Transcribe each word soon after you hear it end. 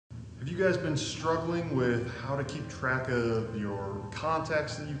Have you guys been struggling with how to keep track of your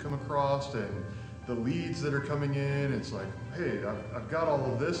contacts that you come across and the leads that are coming in? It's like, hey, I've got all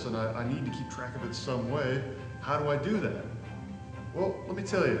of this and I need to keep track of it some way. How do I do that? Well, let me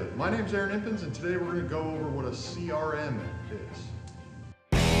tell you, my name's Aaron Impens, and today we're going to go over what a CRM is.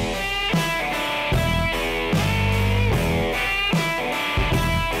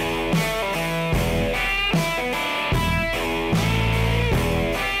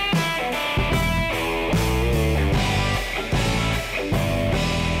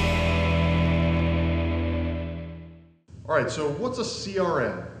 All right, so what's a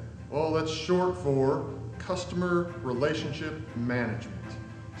CRM? Well, that's short for Customer Relationship Management.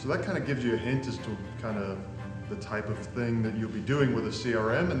 So that kind of gives you a hint as to kind of the type of thing that you'll be doing with a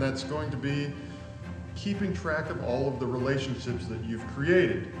CRM, and that's going to be keeping track of all of the relationships that you've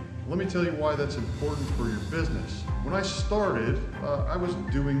created. Let me tell you why that's important for your business. When I started, I was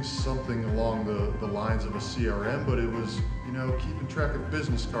doing something along the lines of a CRM, but it was, keeping track of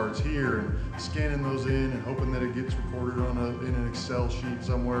business cards here and scanning those in and hoping that it gets recorded in an Excel sheet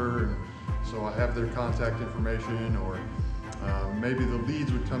somewhere. And so I have their contact information, or maybe the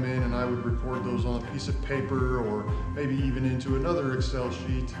leads would come in and I would record those on a piece of paper, or maybe even into another Excel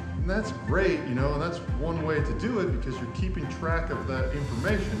sheet. And that's great, and that's one way to do it because you're keeping track of that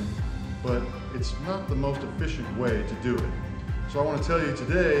information, but it's not the most efficient way to do it. So I want to tell you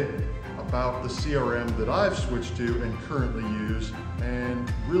today about the CRM that I've switched to and currently use,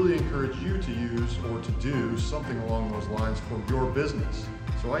 and really encourage you to use or to do something along those lines for your business.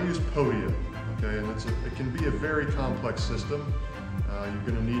 So I use Podio, okay, and it can be a very complex system.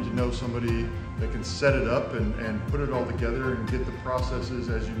 You're going to need to know somebody that can set it up and put it all together and get the processes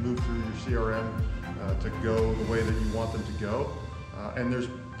as you move through your CRM to go the way that you want them to go. And there's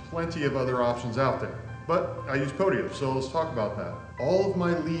plenty of other options out there, but I use Podio, so let's talk about that. All of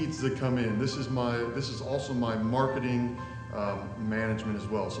my leads that come in, this is also my marketing management as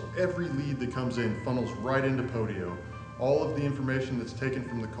well. So every lead that comes in funnels right into Podio. All of the information that's taken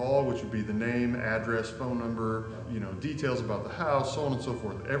from the call, which would be the name, address, phone number, details about the house, so on and so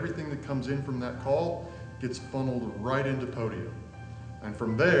forth. Everything that comes in from that call gets funneled right into Podio. And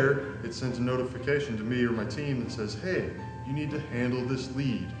from there, it sends a notification to me or my team that says, hey, you need to handle this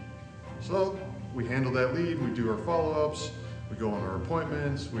lead. So we handle that lead, we do our follow-ups, we go on our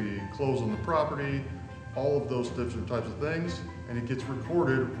appointments, we close on the property, all of those different types of things, and it gets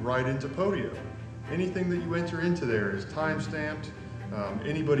recorded right into Podio. Anything that you enter into there is time-stamped.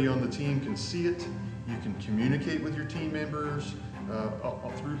 Anybody on the team can see it. You can communicate with your team members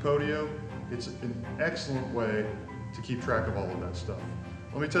through Podio. It's an excellent way to keep track of all of that stuff.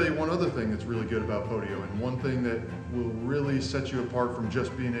 Let me tell you one other thing that's really good about Podio, and one thing that will really set you apart from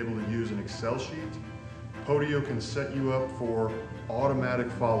just being able to use an Excel sheet. Podio can set you up for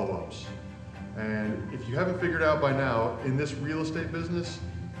automatic follow-ups. And if you haven't figured out by now, in this real estate business,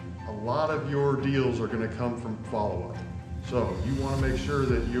 a lot of your deals are going to come from follow-up. So you want to make sure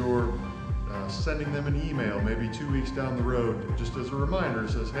that you're sending them an email maybe 2 weeks down the road, just as a reminder.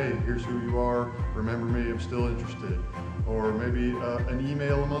 It says, hey, here's who you are, remember me, I'm still interested. Or maybe an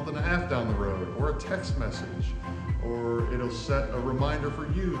email a month and a half down the road, or a text message, or it'll set a reminder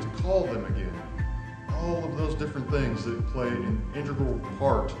for you to call them again. All of those different things that play an integral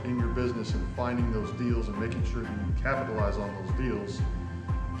part in your business and finding those deals and making sure that you capitalize on those deals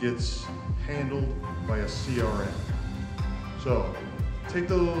gets handled by a CRM. So take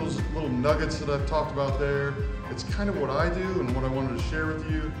those little nuggets that I've talked about there. It's kind of what I do and what I wanted to share with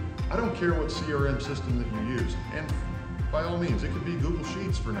you. I don't care what CRM system that you use, and by all means, it could be Google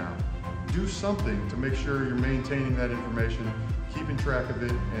Sheets for now. Do something to make sure you're maintaining that information, keeping track of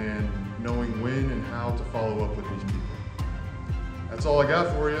it, and knowing when and how to follow up with these people. That's all I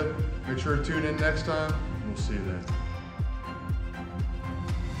got for you. Make sure to tune in next time, and we'll see you then.